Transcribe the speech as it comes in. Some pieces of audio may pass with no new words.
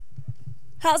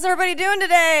How's everybody doing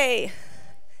today?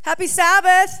 Happy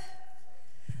Sabbath.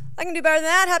 I can do better than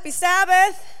that. Happy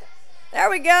Sabbath. There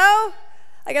we go.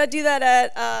 I got to do that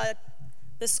at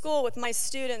the school with my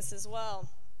students as well.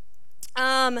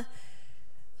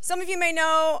 Some of you may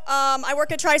know I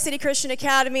work at Tri-City Christian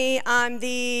Academy. I'm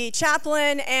the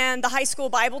chaplain and the high school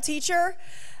Bible teacher.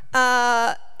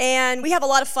 And we have a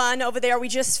lot of fun over there. We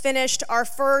just finished our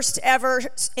first ever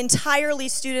entirely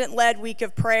student-led week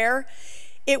of prayer.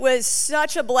 It was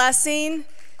such a blessing.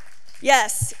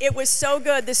 Yes, it was so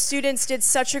good. The students did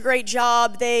such a great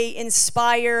job. They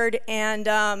inspired,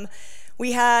 and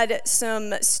we had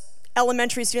some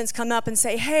elementary students come up and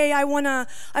say, hey, I wanna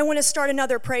start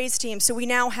another praise team. So we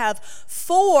now have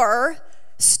 4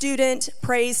 student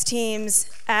praise teams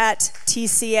at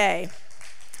TCA.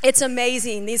 It's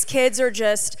amazing. These kids are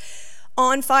just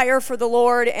on fire for the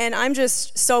Lord, and I'm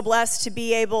just so blessed to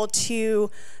be able to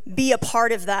be a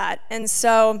part of that. And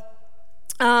so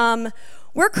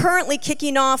we're currently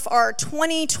kicking off our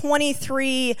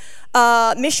 2023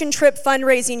 mission trip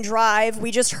fundraising drive.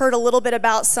 We just heard a little bit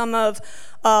about some of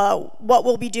what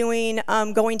we'll be doing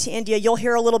going to India. You'll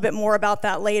hear a little bit more about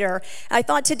that later. I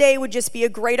thought today would just be a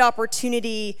great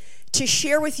opportunity to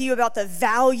share with you about the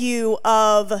value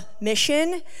of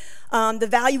mission, the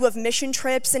value of mission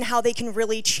trips, and how they can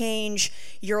really change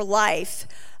your life.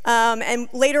 And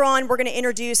later on, we're going to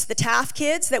introduce the Taft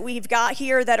kids that we've got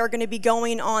here that are going to be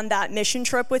going on that mission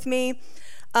trip with me.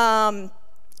 And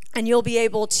you'll be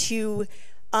able to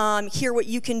hear what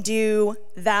you can do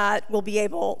that will be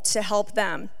able to help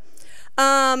them.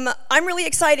 I'm really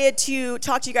excited to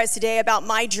talk to you guys today about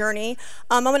my journey.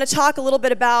 I'm going to talk a little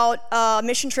bit about a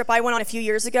mission trip I went on a few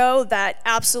years ago that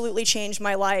absolutely changed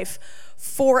my life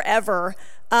forever.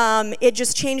 It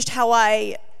just changed how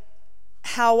I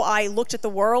looked at the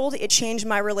world. It changed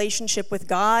my relationship with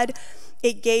God.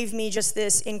 It gave me just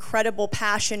this incredible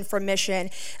passion for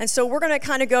mission. And so we're going to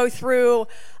kind of go through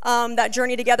that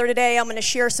journey together today. I'm going to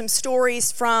share some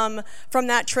stories from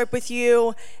that trip with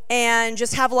you and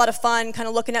just have a lot of fun kind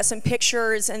of looking at some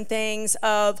pictures and things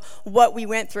of what we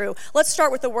went through. Let's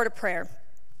start with the word of prayer.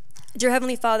 Dear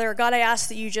Heavenly Father, God, I ask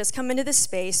that you just come into this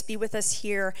space, be with us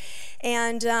here,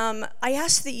 and I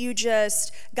ask that you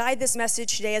just guide this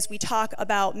message today as we talk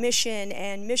about mission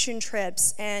and mission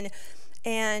trips and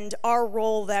our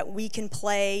role that we can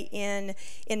play in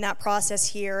that process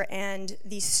here, and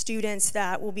these students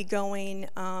that will be going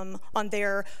on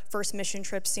their first mission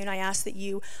trip soon. I ask that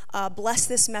you bless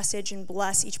this message and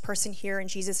bless each person here. In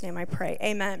Jesus' name I pray.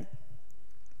 Amen.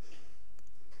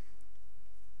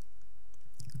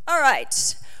 All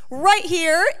right, right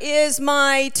here is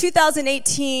my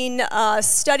 2018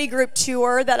 study group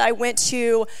tour that I went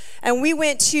to, and we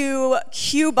went to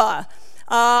Cuba.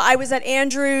 I was at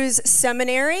Andrews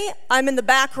Seminary. I'm in the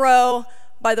back row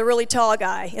by the really tall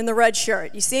guy in the red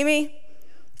shirt. You see me?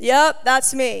 Yep,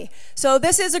 that's me. So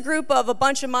this is a group of a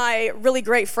bunch of my really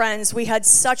great friends. We had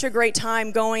such a great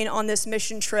time going on this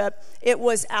mission trip. It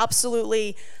was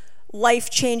absolutely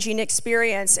life-changing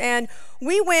experience. And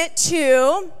we went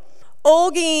to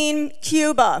Holguin,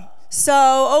 Cuba.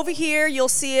 So over here, you'll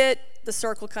see it. The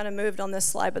circle kind of moved on this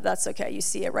slide, but that's okay. You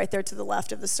see it right there to the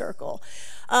left of the circle.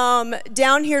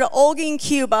 Down here to Holguin,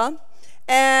 Cuba.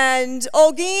 And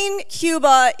Holguin,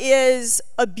 Cuba is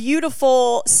a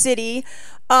beautiful city.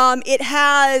 It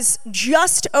has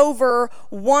just over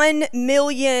 1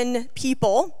 million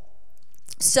people.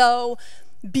 So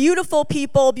beautiful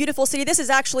people, beautiful city. This is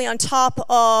actually on top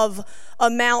of a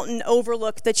mountain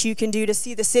overlook that you can do to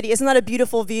see the city. Isn't that a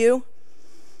beautiful view?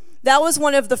 That was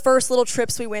one of the first little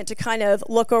trips we went to kind of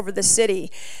look over the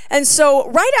city. And so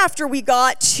right after we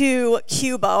got to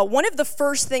Cuba, one of the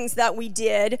first things that we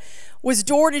did was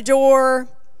door-to-door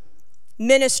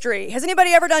ministry. Has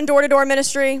anybody ever done door-to-door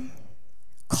ministry?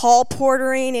 Call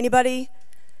portering, anybody?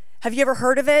 Have you ever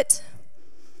heard of it?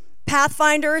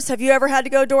 Pathfinders, have you ever had to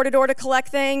go door-to-door to collect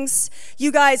things? You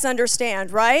guys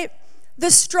understand, right?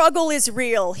 The struggle is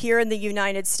real here in the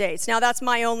United States. Now, that's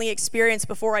my only experience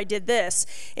before I did this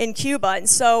in Cuba. And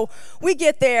so we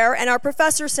get there, and our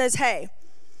professor says, hey,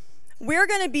 we're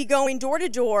going to be going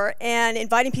door-to-door and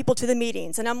inviting people to the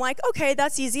meetings. And I'm like, okay,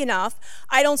 that's easy enough.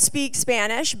 I don't speak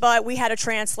Spanish, but we had a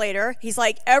translator. He's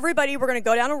like, everybody, we're going to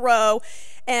go down a row,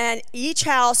 and each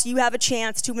house, you have a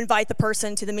chance to invite the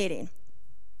person to the meeting.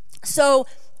 So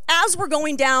as we're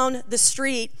going down the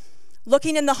street,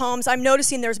 looking in the homes, I'm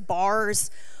noticing there's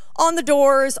bars on the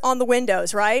doors, on the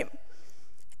windows, right?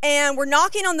 And we're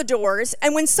knocking on the doors,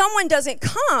 and when someone doesn't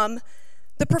come,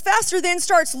 the professor then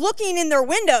starts looking in their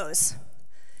windows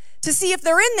to see if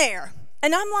they're in there.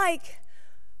 And I'm like,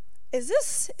 is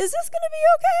this going to be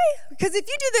okay? Because if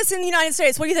you do this in the United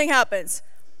States, what do you think happens?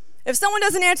 If someone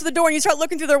doesn't answer the door and you start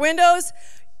looking through their windows,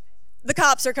 the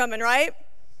cops are coming, right?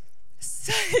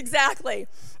 Exactly.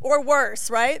 Or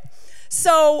worse, right?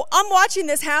 So I'm watching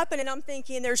this happen and I'm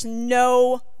thinking, there's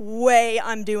no way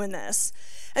I'm doing this.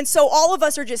 And so all of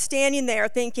us are just standing there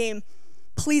thinking,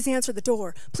 please answer the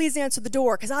door. Please answer the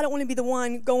door, because I don't want to be the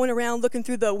one going around looking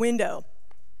through the window.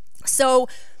 So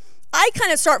I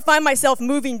kind of find myself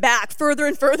moving back further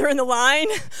and further in the line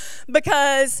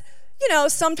because,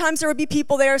 sometimes there would be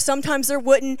people there, sometimes there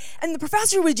wouldn't. And the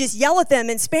professor would just yell at them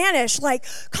in Spanish, like,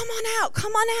 come on out,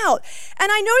 come on out. And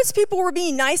I noticed people were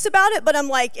being nice about it, but I'm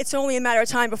like, it's only a matter of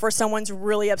time before someone's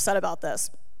really upset about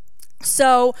this.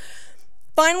 So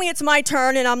finally, it's my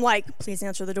turn, and I'm like, please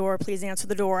answer the door, please answer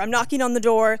the door. I'm knocking on the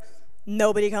door.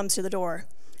 Nobody comes to the door.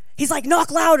 He's like,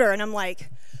 knock louder. And I'm like,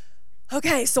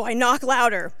 okay, so I knock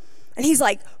louder. And he's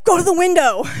like, go to the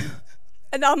window.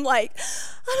 And I'm like,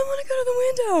 I don't want to go to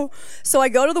the window. So I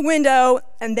go to the window,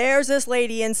 and there's this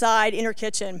lady inside in her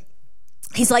kitchen.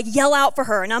 He's like, yell out for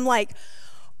her. And I'm like,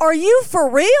 are you for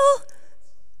real?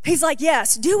 He's like,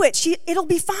 yes, do it. It'll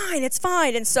be fine. It's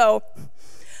fine. And so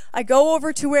I go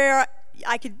over to where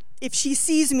if she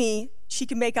sees me, she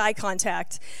can make eye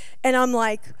contact. And I'm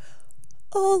like,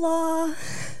 hola.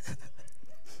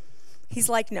 He's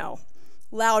like, no,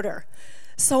 louder.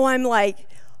 So I'm like,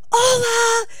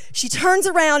 hola. She turns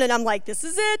around and I'm like, this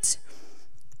is it.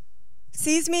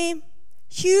 Sees me,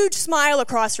 huge smile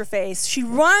across her face. She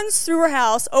runs through her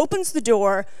house, opens the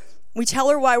door. We tell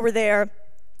her why we're there,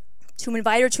 to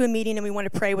invite her to a meeting, and we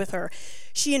want to pray with her.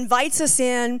 She invites us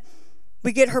in.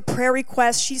 We get her prayer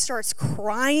request. She starts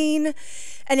crying,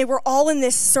 and we're all in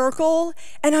this circle,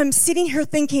 and I'm sitting here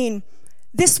thinking,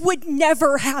 this would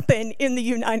never happen in the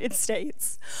United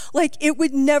States. Like, it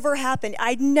would never happen.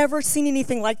 I'd never seen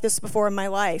anything like this before in my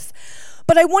life.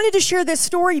 But I wanted to share this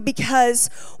story because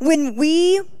when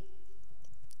we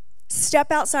step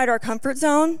outside our comfort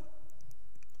zone,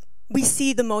 we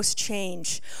see the most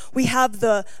change. We have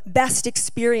the best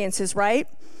experiences, right?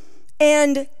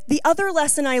 And the other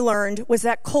lesson I learned was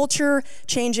that culture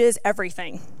changes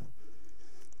everything.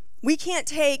 We can't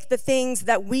take the things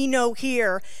that we know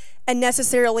here and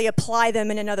necessarily apply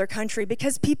them in another country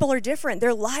because people are different.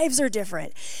 Their lives are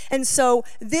different. And so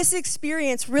this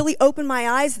experience really opened my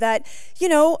eyes that,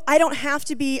 I don't have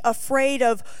to be afraid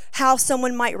of how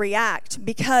someone might react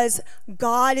because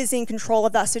God is in control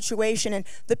of that situation. And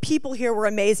the people here were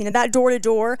amazing. And that door to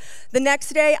door, the next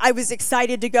day I was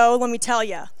excited to go, let me tell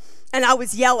you. And I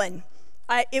was yelling.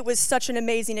 It was such an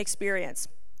amazing experience.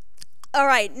 All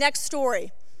right, next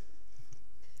story.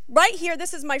 Right here,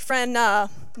 this is my friend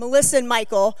Melissa and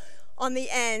Michael on the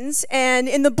ends. And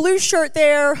in the blue shirt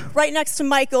there, right next to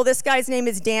Michael, this guy's name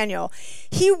is Daniel.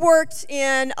 He worked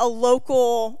in a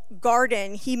local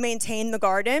garden. He maintained the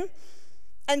garden.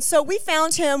 And so we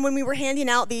found him when we were handing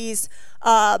out these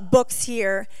books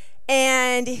here.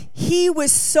 And he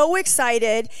was so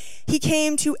excited. He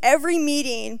came to every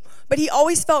meeting, but he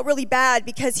always felt really bad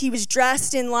because he was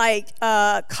dressed in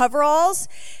coveralls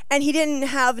and he didn't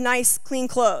have nice, clean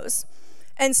clothes.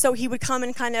 And so he would come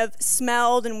and kind of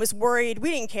smelled and was worried.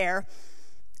 We didn't care.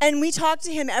 And we talked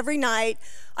to him every night.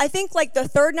 I think the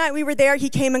third night we were there, he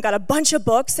came and got a bunch of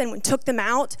books and took them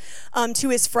out to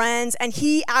his friends. And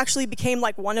he actually became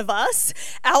like one of us,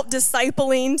 out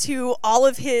discipling to all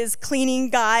of his cleaning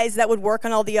guys that would work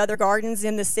on all the other gardens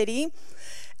in the city.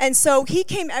 And so he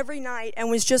came every night and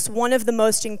was just one of the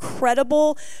most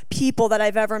incredible people that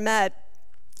I've ever met.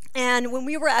 And when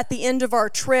we were at the end of our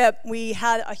trip, we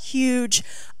had a huge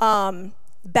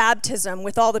baptism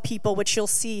with all the people, which you'll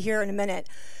see here in a minute.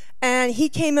 And he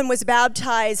came and was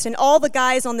baptized, and all the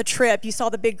guys on the trip, you saw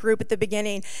the big group at the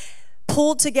beginning,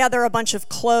 pulled together a bunch of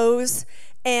clothes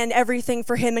and everything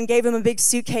for him and gave him a big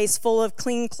suitcase full of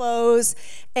clean clothes,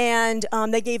 and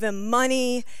they gave him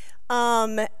money.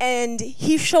 And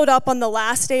he showed up on the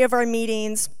last day of our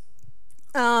meetings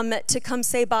to come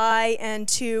say bye and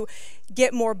to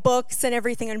get more books and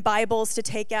everything and Bibles to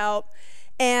take out.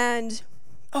 And,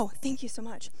 oh, thank you so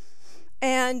much.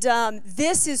 And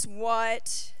this is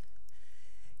what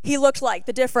he looked like,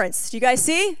 the difference. Do you guys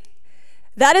see?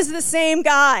 That is the same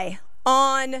guy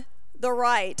on the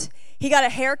right. He got a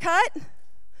haircut.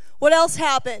 What else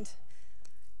happened?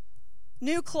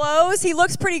 New clothes. He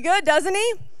looks pretty good, doesn't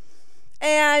he?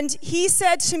 And he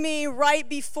said to me right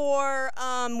before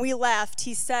we left,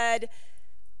 he said,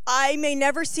 I may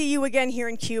never see you again here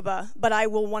in Cuba, but I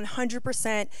will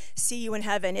 100% see you in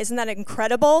heaven. Isn't that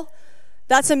incredible?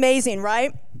 That's amazing,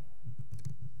 right?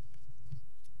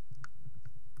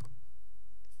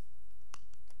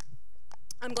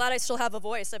 I'm glad I still have a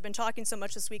voice. I've been talking so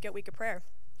much this week at Week of Prayer.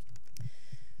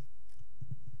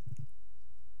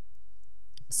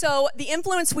 So the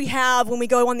influence we have when we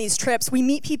go on these trips, we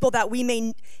meet people that we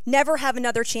may never have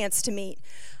another chance to meet.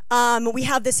 We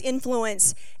have this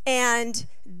influence, and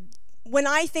when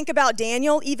I think about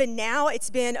Daniel, even now, it's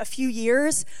been a few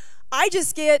years, I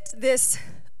just get this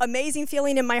amazing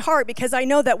feeling in my heart because I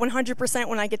know that 100%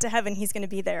 when I get to heaven, he's going to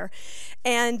be there.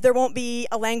 And there won't be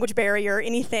a language barrier or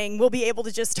anything. We'll be able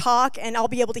to just talk, and I'll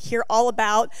be able to hear all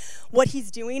about what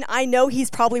he's doing. I know he's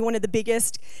probably one of the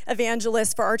biggest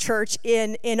evangelists for our church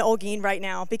in Olguín right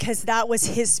now because that was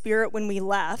his spirit when we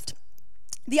left.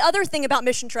 The other thing about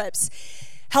mission trips,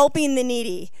 helping the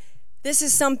needy. This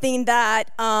is something that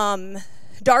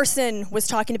Darson was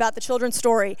talking about, the children's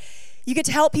story. You get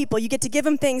to help people. You get to give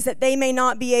them things that they may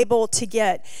not be able to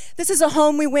get. This is a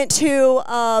home we went to,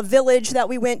 a village that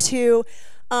we went to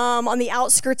on the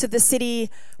outskirts of the city.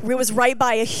 It was right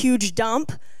by a huge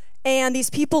dump. And these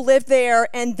people lived there,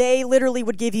 and they literally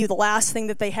would give you the last thing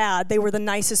that they had. They were the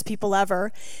nicest people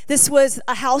ever. This was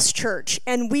a house church,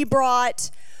 and we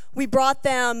brought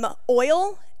them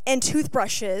oil and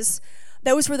toothbrushes.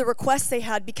 Those were the requests they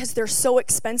had because they're so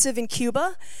expensive in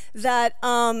Cuba that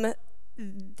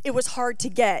it was hard to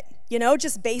get,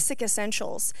 just basic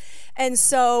essentials. And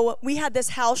so we had this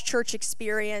house church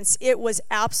experience. It was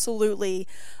absolutely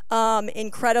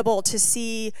incredible to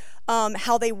see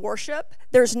how they worship.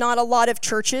 There's not a lot of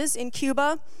churches in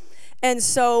Cuba. And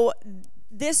so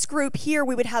this group here,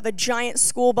 we would have a giant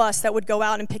school bus that would go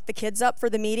out and pick the kids up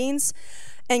for the meetings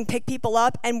and pick people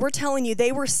up. And we're telling you,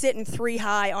 they were sitting 3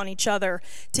 high on each other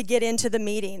to get into the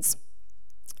meetings.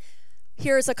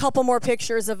 Here's a couple more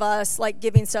pictures of us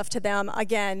giving stuff to them.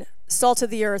 Again, salt of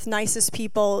the earth, nicest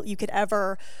people you could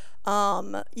ever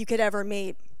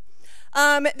meet.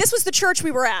 This was the church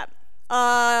we were at.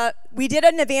 We did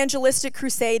an evangelistic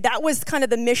crusade. That was kind of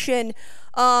the mission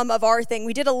of our thing.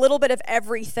 We did a little bit of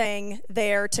everything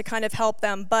there to kind of help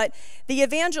them, but the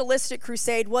evangelistic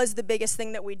crusade was the biggest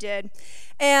thing that we did.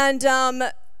 And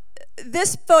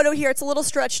this photo here, it's a little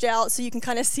stretched out so you can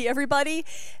kind of see everybody.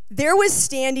 There was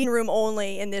standing room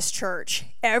only in this church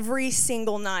every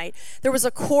single night. There was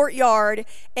a courtyard,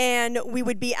 and we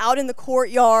would be out in the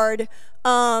courtyard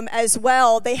as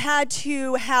well. They had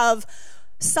to have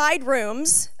side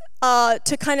rooms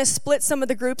to kind of split some of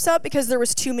the groups up because there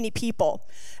was too many people.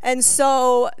 And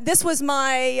so this was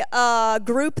my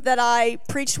group that I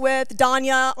preached with.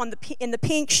 Danya in the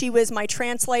pink, she was my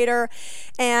translator.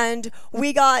 And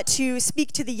we got to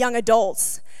speak to the young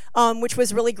adults, which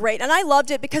was really great. And I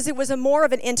loved it because it was more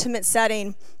of an intimate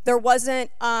setting. There wasn't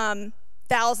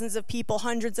thousands of people,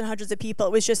 hundreds and hundreds of people.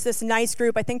 It was just this nice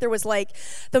group. I think there was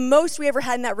the most we ever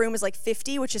had in that room was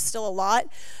 50, which is still a lot.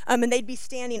 And they'd be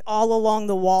standing all along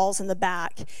the walls in the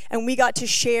back. And we got to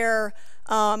share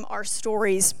our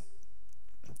stories.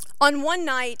 On one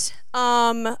night,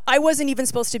 I wasn't even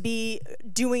supposed to be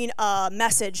doing a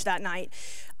message that night.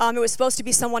 It was supposed to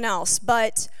be someone else,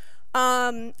 but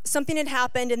something had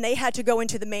happened and they had to go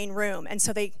into the main room. And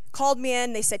so they called me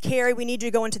in. They said, Carrie, we need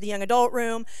you to go into the young adult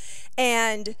room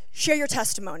and share your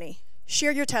testimony.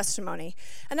 Share your testimony.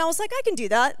 And I was like, I can do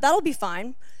that. That'll be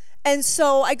fine. And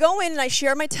so I go in and I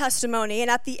share my testimony.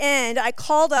 And at the end, I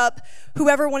called up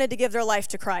whoever wanted to give their life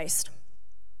to Christ.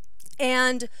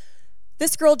 And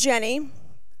this girl, Jenny,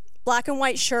 black and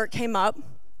white shirt, came up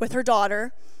with her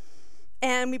daughter.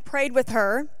 And we prayed with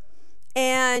her.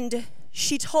 And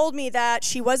she told me that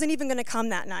she wasn't even going to come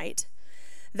that night,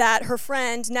 that her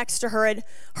friend next to her had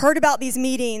heard about these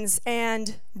meetings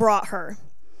and brought her.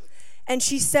 And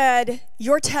she said,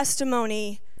 your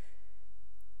testimony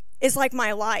is like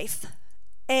my life.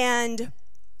 And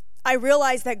I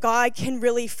realized that God can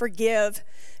really forgive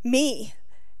me,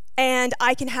 and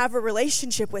I can have a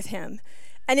relationship with him.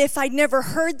 And if I'd never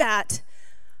heard that,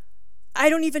 I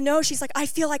don't even know. She's like, I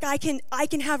feel like I can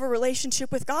have a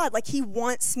relationship with God. Like he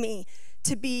wants me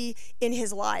to be in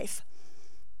his life.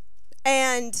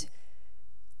 And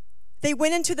they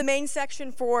went into the main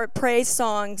section for praise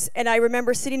songs. And I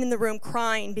remember sitting in the room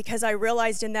crying because I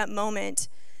realized in that moment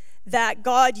that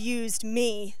God used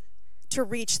me to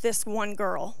reach this one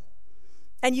girl.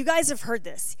 And you guys have heard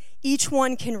this. Each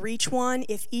one can reach one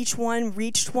if each one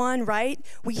reached one, right?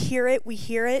 We hear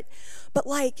it. But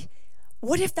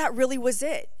what if that really was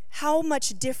it? How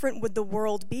much different would the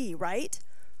world be, right?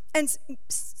 And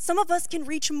some of us can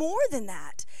reach more than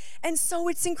that. And so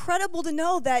it's incredible to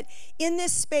know that in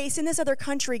this space, in this other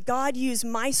country, God used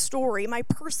my story, my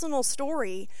personal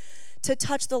story, to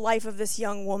touch the life of this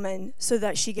young woman so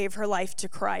that she gave her life to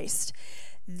Christ.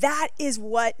 That is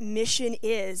what mission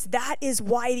is. That is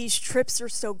why these trips are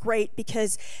so great,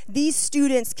 because these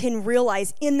students can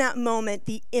realize in that moment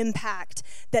the impact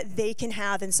that they can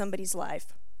have in somebody's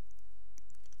life.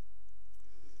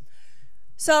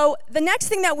 So the next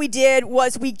thing that we did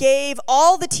was we gave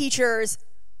all the teachers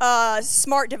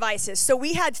smart devices. So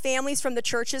we had families from the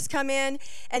churches come in,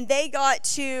 and they got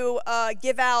to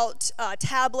give out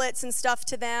tablets and stuff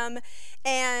to them.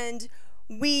 And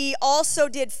we also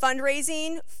did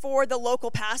fundraising for the local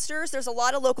pastors. There's a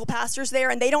lot of local pastors there,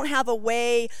 and they don't have a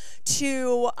way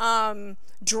to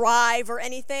drive or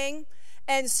anything.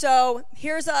 And so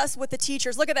here's us with the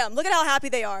teachers. Look at them. Look at how happy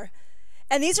they are.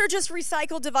 And these are just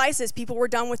recycled devices. People were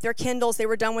done with their Kindles. They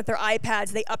were done with their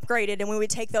iPads. They upgraded, and we would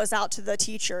take those out to the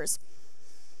teachers.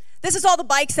 This is all the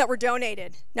bikes that were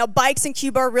donated. Now, bikes in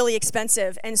Cuba are really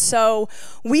expensive, and so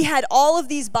we had all of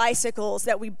these bicycles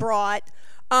that we brought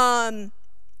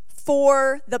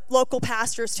for the local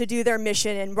pastors to do their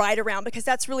mission and ride around, because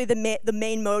that's really the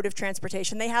main mode of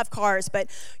transportation. They have cars, but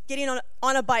getting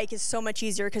on a bike is so much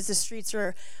easier because the streets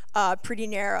are pretty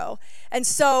narrow. And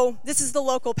so this is the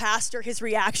local pastor, his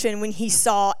reaction when he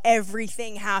saw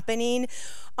everything happening,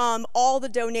 all the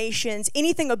donations,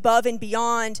 anything above and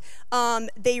beyond.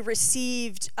 They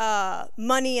received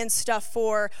money and stuff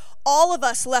for. All of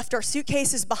us left our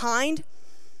suitcases behind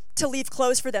to leave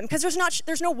clothes for them, because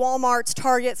there's no Walmarts,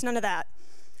 Targets, none of that.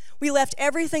 We left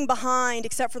everything behind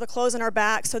except for the clothes on our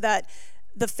back so that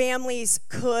the families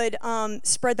could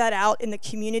spread that out in the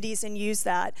communities and use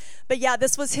that. But yeah,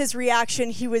 this was his reaction.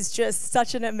 He was just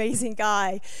such an amazing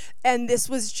guy, and this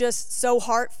was just so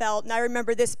heartfelt. And I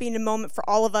remember this being a moment for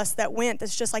all of us that went.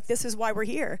 That's just like, this is why we're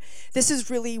here. This is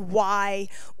really why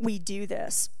we do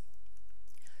this.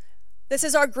 This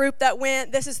is our group that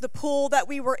went. This is the pool that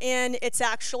we were in. It's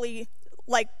actually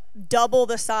like double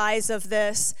the size of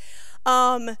this.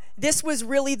 This was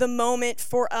really the moment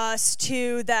for us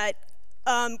too that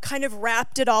kind of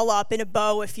wrapped it all up in a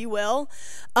bow, if you will,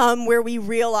 where we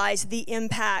realized the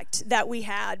impact that we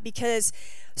had. Because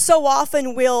so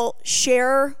often we'll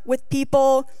share with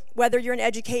people, whether you're in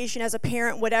education, as a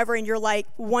parent, whatever, and you're like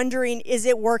wondering, is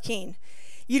it working?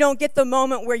 You don't get the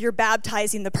moment where you're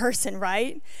baptizing the person,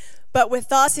 right? But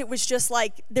with us, it was just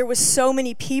like there was so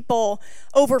many people.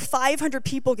 Over 500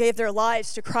 people gave their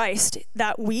lives to Christ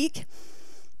that week.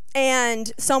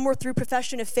 And some were through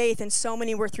profession of faith, and so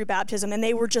many were through baptism. And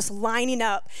they were just lining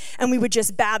up, and we would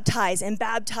just baptize and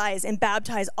baptize and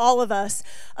baptize, all of us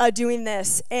doing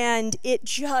this. And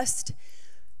it's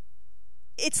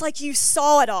like you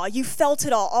saw it all. You felt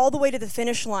it all the way to the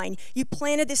finish line. You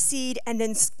planted the seed and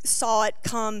then saw it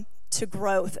come to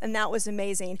growth, and that was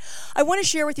amazing. I want to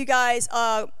share with you guys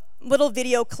a little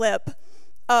video clip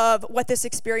of what this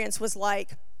experience was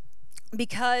like,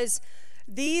 because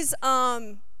these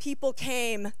people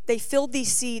came, they filled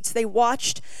these seats, they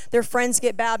watched their friends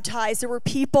get baptized. There were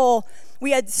people,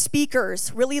 we had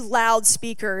speakers, really loud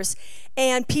speakers,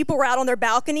 and people were out on their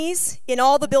balconies in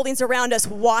all the buildings around us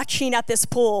watching at this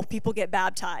pool people get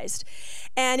baptized.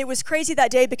 And it was crazy that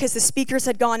day because the speakers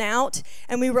had gone out,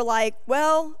 and we were like,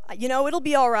 well, it'll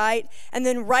be all right. And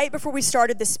then right before we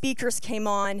started, the speakers came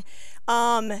on,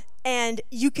 and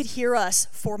you could hear us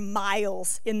for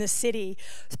miles in the city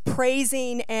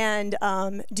praising and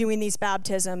doing these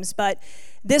baptisms. But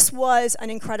this was an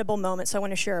incredible moment, so I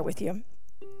want to share it with you.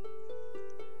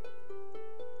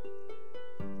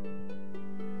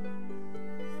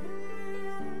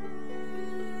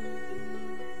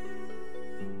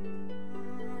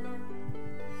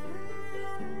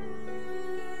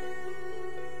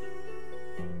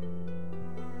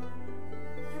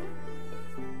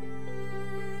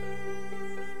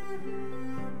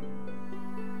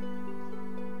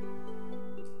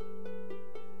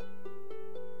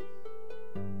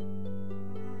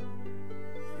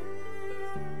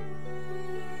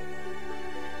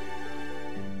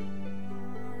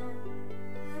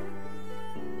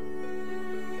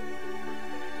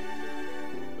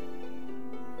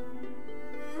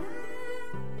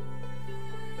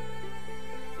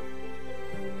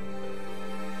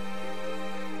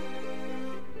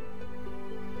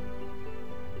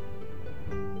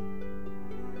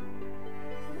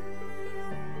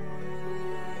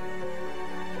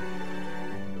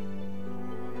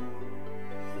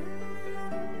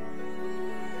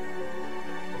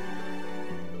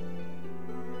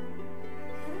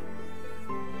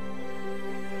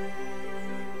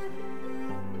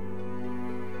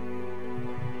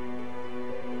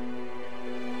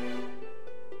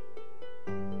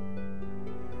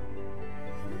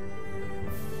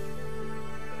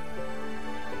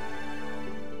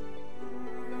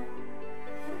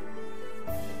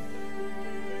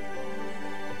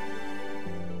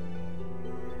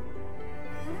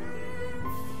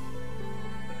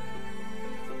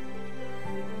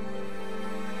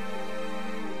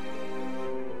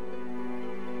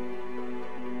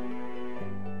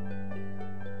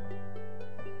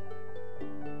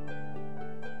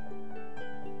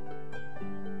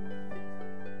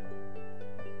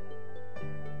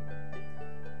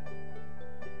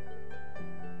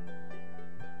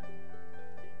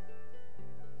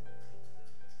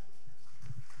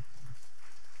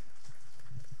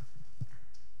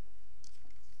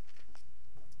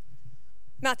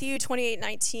 Matthew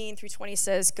 28:19 through 20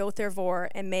 says, "Go therefore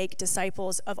and make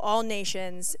disciples of all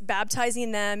nations,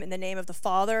 baptizing them in the name of the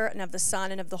Father and of the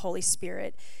Son and of the Holy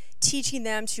Spirit, teaching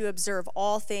them to observe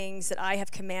all things that I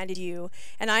have commanded you,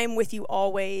 and I am with you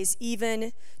always,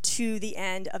 even to the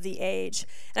end of the age."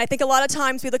 And I think a lot of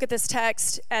times we look at this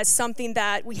text as something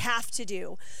that we have to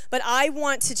do, but I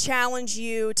want to challenge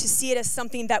you to see it as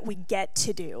something that we get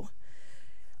to do.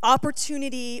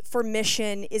 Opportunity for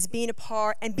mission is being a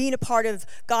part of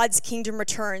God's kingdom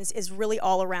returns is really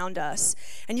all around us.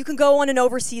 And you can go on an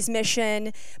overseas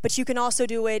mission, but you can also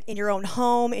do it in your own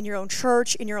home, in your own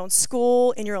church, in your own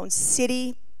school, in your own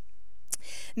city.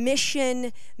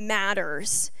 Mission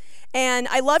matters. And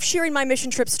I love sharing my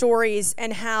mission trip stories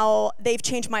and how they've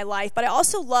changed my life, but I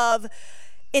also love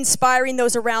inspiring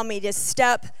those around me to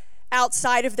step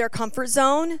outside of their comfort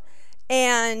zone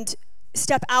and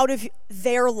step out of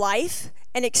their life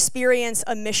and experience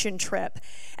a mission trip.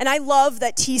 And I love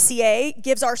that TCA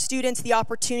gives our students the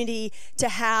opportunity to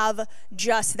have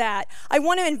just that. I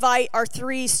want to invite our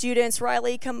 3 students.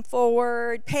 Riley, come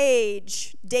forward.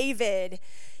 Paige, David,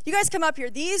 you guys come up here.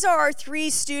 These are our 3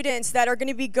 students that are going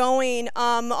to be going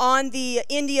on the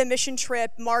India mission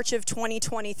trip March of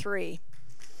 2023.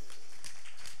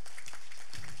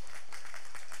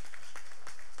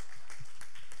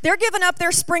 They're giving up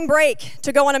their spring break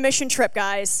to go on a mission trip,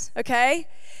 guys, okay?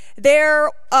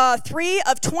 They're 3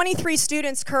 of 23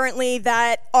 students currently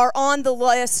that are on the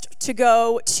list to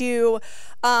go to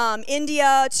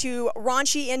India, to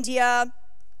Ranchi, India.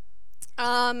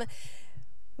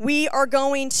 We are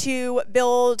going to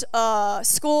build a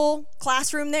school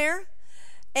classroom there,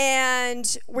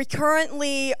 and we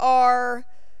currently are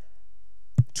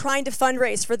trying to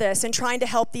fundraise for this and trying to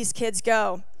help these kids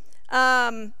go.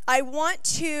 I want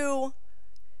to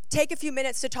take a few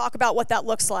minutes to talk about what that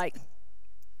looks like.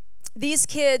 These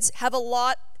kids have a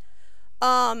lot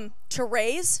to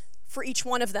raise for each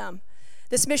one of them.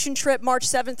 This mission trip, March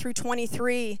 7th through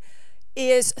 23,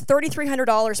 is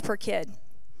 $3,300 per kid.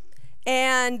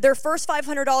 And their first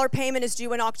 $500 payment is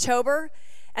due in October,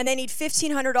 and they need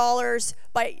 $1,500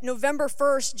 by November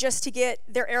 1st just to get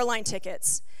their airline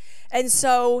tickets. And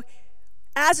so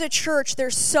as a church,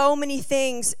 there's so many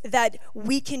things that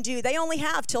we can do. They only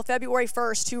have till February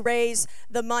 1st to raise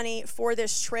the money for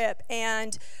this trip.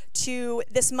 And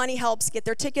this money helps get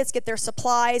their tickets, get their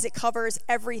supplies. It covers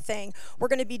everything. We're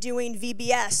going to be doing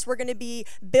VBS. We're going to be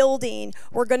building.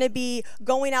 We're going to be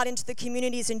going out into the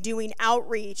communities and doing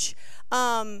outreach.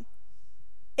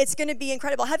 It's going to be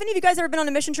incredible. Have any of you guys ever been on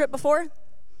a mission trip before?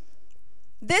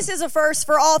 This is a first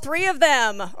for all 3 of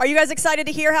them. Are you guys excited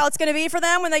to hear how it's going to be for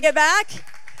them when they get back?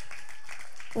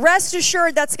 Rest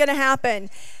assured that's going to happen.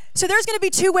 So there's going to be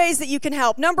 2 ways that you can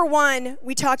help. Number 1,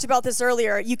 we talked about this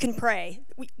earlier, you can pray.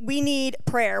 We need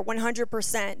prayer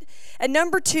 100%. And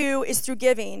number 2 is through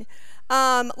giving.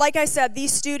 Like I said,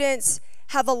 these students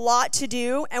have a lot to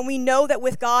do, and we know that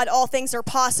with God all things are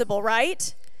possible,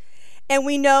 right? And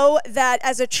we know that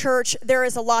as a church, there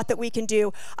is a lot that we can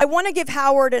do. I want to give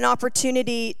Howard an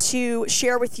opportunity to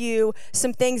share with you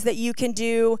some things that you can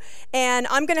do. And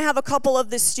I'm going to have a couple of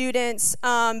the students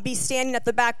be standing at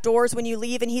the back doors when you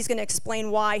leave, and he's going to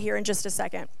explain why here in just a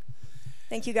second.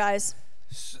 Thank you, guys.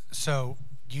 So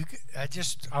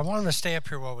I want them to stay up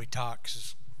here while we talk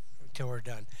until we're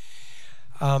done.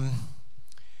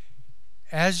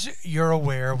 As you're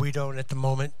aware, we don't at the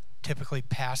moment typically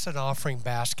pass an offering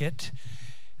basket.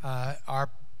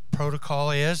 Our protocol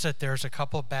is that there's a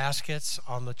couple of baskets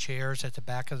on the chairs at the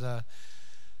back of the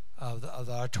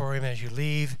auditorium as you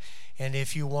leave. And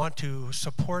if you want to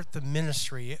support the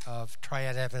ministry of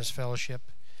Triad Adventist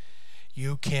Fellowship,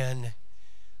 you can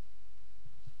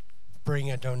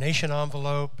bring a donation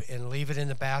envelope and leave it in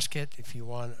the basket if you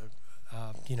want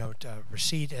a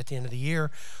receipt at the end of the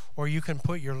year, or you can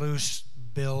put your loose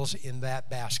bills in that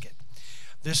basket.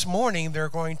 This morning, there are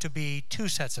going to be 2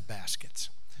 sets of baskets.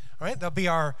 All right, they'll be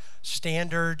our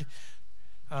standard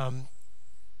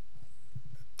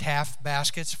TAF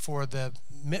baskets for the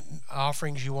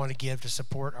offerings you want to give to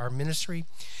support our ministry.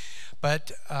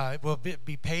 But it will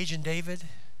be Paige and David.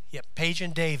 Yep, Paige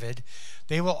and David.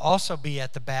 They will also be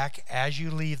at the back as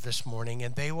you leave this morning,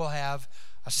 and they will have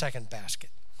a second basket.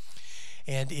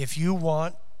 And if you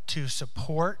want to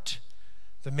support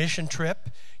the mission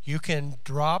trip, you can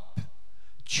drop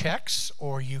checks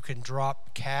or you can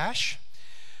drop cash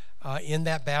in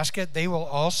that basket. They will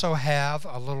also have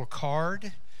a little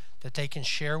card that they can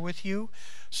share with you.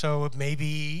 So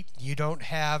maybe you don't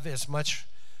have as much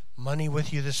money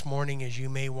with you this morning as you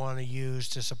may want to use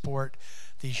to support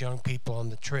these young people on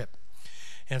the trip.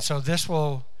 And so this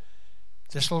little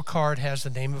card has the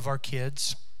name of our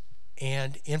kids,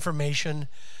 and information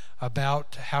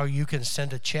about how you can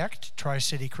send a check to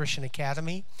Tri-City Christian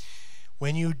Academy.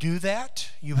 When you do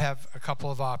that, you have a couple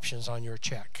of options on your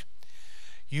check.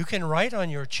 You can write on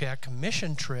your check,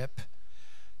 mission trip,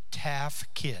 TAF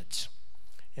Kids.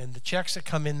 And the checks that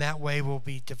come in that way will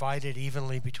be divided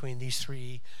evenly between these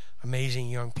three amazing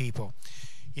young people.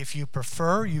 If you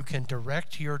prefer, you can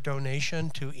direct your donation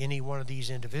to any one of these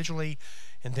individually,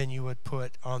 and then you would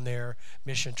put on there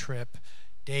mission trip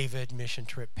David, mission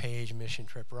trip Paige, mission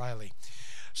trip Riley.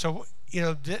 So,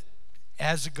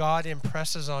 as God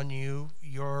impresses on you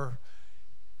your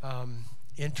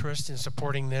interest in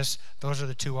supporting this, those are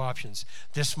the two options.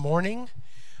 This morning,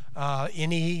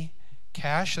 any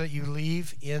cash that you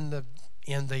leave in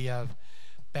the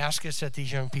baskets that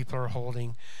these young people are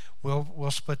holding, we'll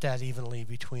split that evenly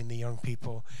between the young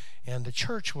people, and the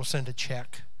church will send a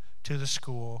check to the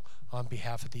school on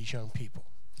behalf of these young people.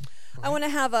 I want to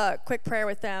have a quick prayer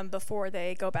with them before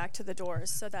they go back to the doors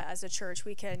so that as a church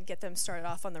we can get them started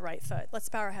off on the right foot. Let's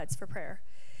bow our heads for prayer.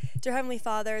 Dear Heavenly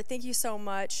Father, thank you so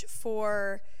much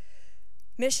for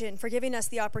Mission, for giving us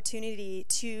the opportunity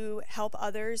to help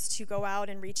others, to go out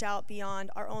and reach out beyond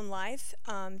our own life,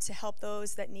 to help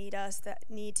those that need us, that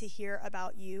need to hear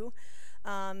about you.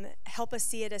 Help us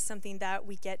see it as something that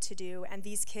we get to do, and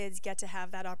these kids get to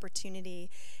have that opportunity.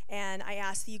 And I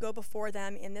ask that you go before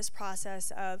them in this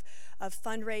process of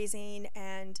fundraising,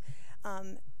 and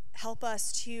help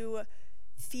us to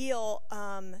feel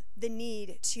the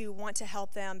need to want to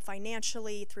help them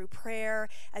financially through prayer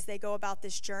as they go about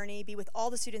this journey. Be with all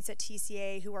the students at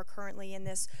TCA who are currently in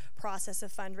this process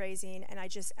of fundraising, and I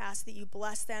just ask that you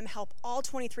bless them, help all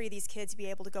 23 of these kids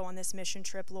be able to go on this mission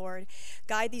trip, Lord.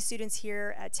 Guide these students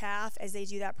here at TAF as they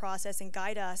do that process, and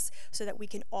guide us so that we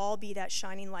can all be that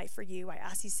shining light for you. I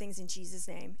ask these things in Jesus'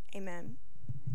 name. Amen.